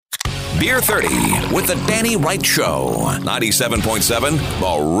Beer 30 with the Danny Wright Show. 97.7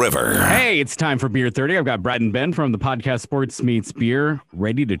 The River. Hey, it's time for Beer 30. I've got Brad and Ben from the podcast Sports Meets Beer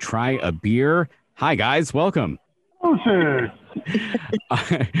ready to try a beer. Hi, guys. Welcome. Oh, sir.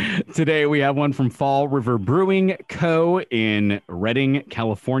 Today we have one from Fall River Brewing Co. in Redding,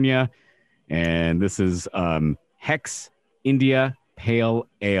 California. And this is Hex India Pale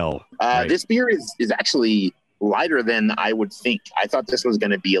Ale. Right. This beer is actually lighter than I would think. I thought this was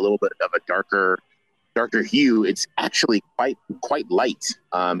going to be a little bit of a darker hue. It's actually quite light.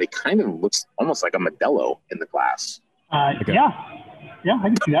 It kind of looks almost like a Modelo in the glass. Yeah, I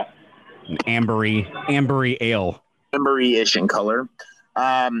can see that. An ambery ale. Ambery-ish in color.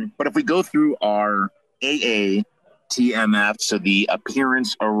 But if we go through our AATMF, so the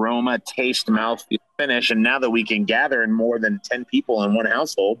appearance, aroma, taste, mouthfeel, finish, and now that we can gather in more than 10 people in one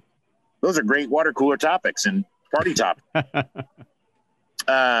household, those are great water cooler topics and party topics.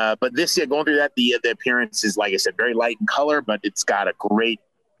 But this, going through that, the appearance is, like I said, very light in color, but it's got a great,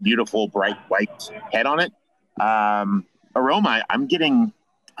 beautiful, bright white head on it. Aroma, I'm getting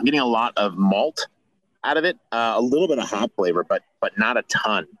a lot of malt out of it, a little bit of hop flavor, but not a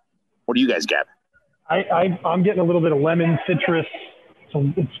ton. What do you guys get? I'm getting a little bit of lemon, citrus.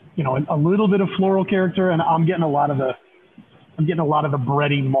 So it's, a little bit of floral character, and I'm getting a lot of the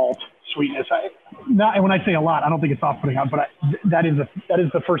bready malt sweetness. When I say a lot, I don't think it's off-putting out, but that is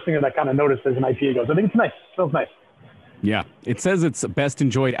the first thing that I kind of noticed as an IPA goes. I think it's nice. It smells nice. Yeah, it says it's best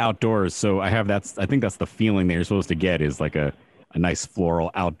enjoyed outdoors, so I think that's the feeling that you're supposed to get, is like a nice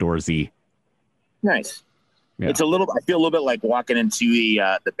floral outdoorsy. Nice. Yeah. It's I feel a little bit like walking into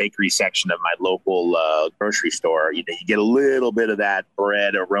the bakery section of my local grocery store. You get a little bit of that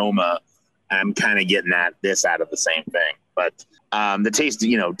bread aroma. I'm kind of getting this out of the same thing, but the taste,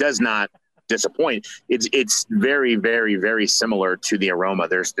 does not disappoint. It's very, very, very similar to the aroma.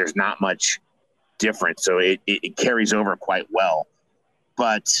 There's not much different, so it carries over quite well.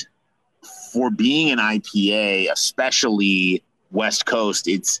 But for being an IPA, especially West Coast,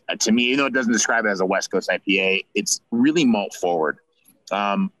 it's, to me, even though it doesn't describe it as a West Coast IPA, it's really malt forward,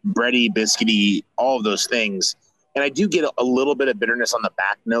 bready, biscuity, all of those things. And I do get a little bit of bitterness on the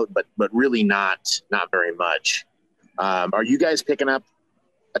back note, but really not very much. Are you guys picking up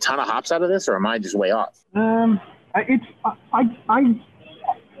a ton of hops out of this, or am I just way off?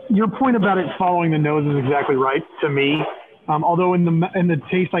 Your point about it following the nose is exactly right to me. Although in the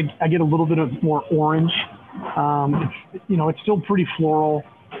taste, I get a little bit of more orange. It's still pretty floral.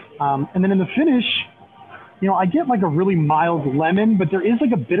 And then in the finish, I get like a really mild lemon, but there is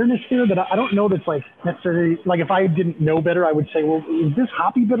like a bitterness there that I don't know that's like necessarily, like if I didn't know better, I would say, well, is this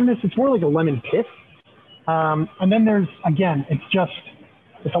hoppy bitterness? It's more like a lemon pith. And then there's, again,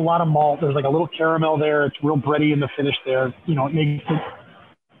 it's a lot of malt. There's like a little caramel there. It's real bready in the finish there. It makes it,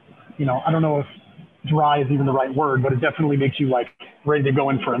 I don't know if dry is even the right word, but it definitely makes you like ready to go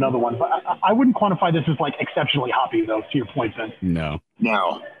in for another one. But I wouldn't quantify this as like exceptionally hoppy though, to your point, Ben. No.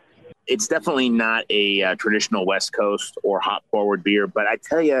 It's definitely not a traditional West Coast or hop forward beer, but I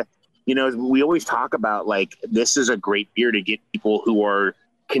tell you, we always talk about like, this is a great beer to get people who are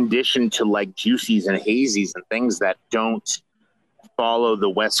conditioned to like juicies and hazies and things that don't follow the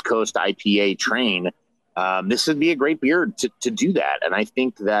West Coast IPA train. This would be a great beer to do that. And I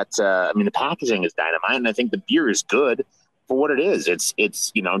think that, the packaging is dynamite, and I think the beer is good for what it is.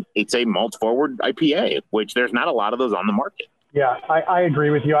 It's a malt forward IPA, which there's not a lot of those on the market. Yeah, I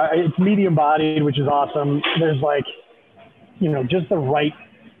agree with you. It's medium bodied, which is awesome. There's like, just the right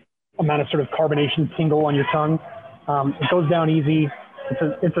amount of sort of carbonation tingle on your tongue. It goes down easy.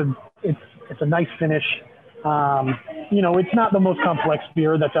 It's a nice finish. It's not the most complex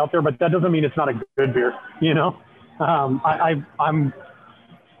beer that's out there, but that doesn't mean it's not a good beer. I'm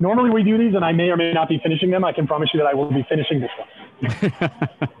normally we do these and I may or may not be finishing them. I can promise you that I will be finishing this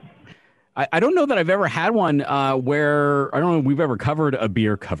one. I don't know that I've ever had one where, I don't know if we've ever covered a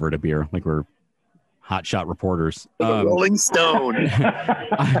beer, like we're hotshot reporters. Rolling Stone.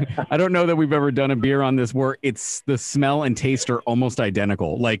 I don't know that we've ever done a beer on this where it's the smell and taste are almost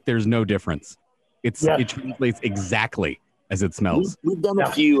identical. Like there's no difference. It translates exactly as it smells. We've done a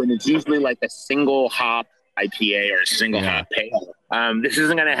few, and it's usually like a single hop IPA or a single hop pale. This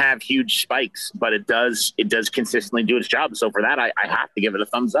isn't going to have huge spikes, but it does consistently do its job. So for that, I have to give it a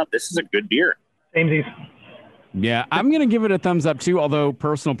thumbs up. This is a good beer. Samesies. Yeah, I'm going to give it a thumbs up too, although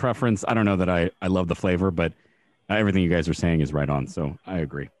personal preference, I don't know that I love the flavor, but everything you guys are saying is right on, so I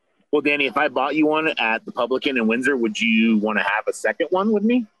agree. Well, Danny, if I bought you one at the Publican in Windsor, would you want to have a second one with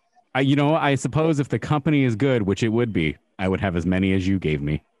me? I suppose if the company is good, which it would be, I would have as many as you gave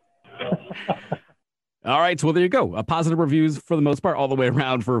me. All right, so there you go. Positive reviews for the most part all the way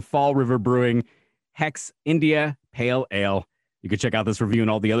around for Fall River Brewing Hex India Pale Ale. You can check out this review and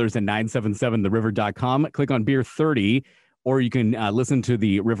all the others at 977theriver.com. Click on Beer 30, or you can listen to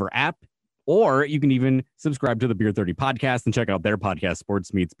the River app, or you can even subscribe to the Beer 30 podcast and check out their podcast,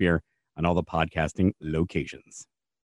 Sports Meets Beer, on all the podcasting locations.